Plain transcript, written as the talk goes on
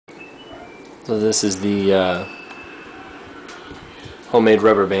So this is the homemade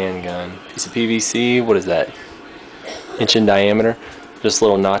rubber band gun. Piece of PVC, what is that? Inch in diameter. Just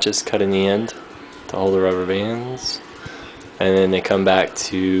little notches cut in the end to hold the rubber bands. And then they come back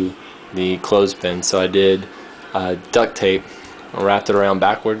to the clothespin. So I did duct tape, wrapped it around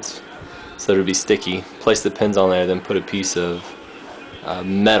backwards so that it would be sticky. Place the pins on there, then put a piece of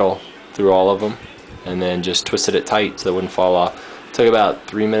metal through all of them, and then just twisted it tight so it wouldn't fall off. Took about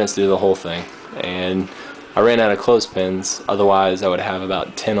 3 minutes to do the whole thing, and I ran out of clothespins. Otherwise I would have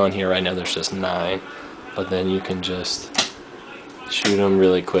about 10 on here. Right now there's just 9, but then you can just shoot them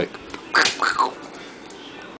really quick.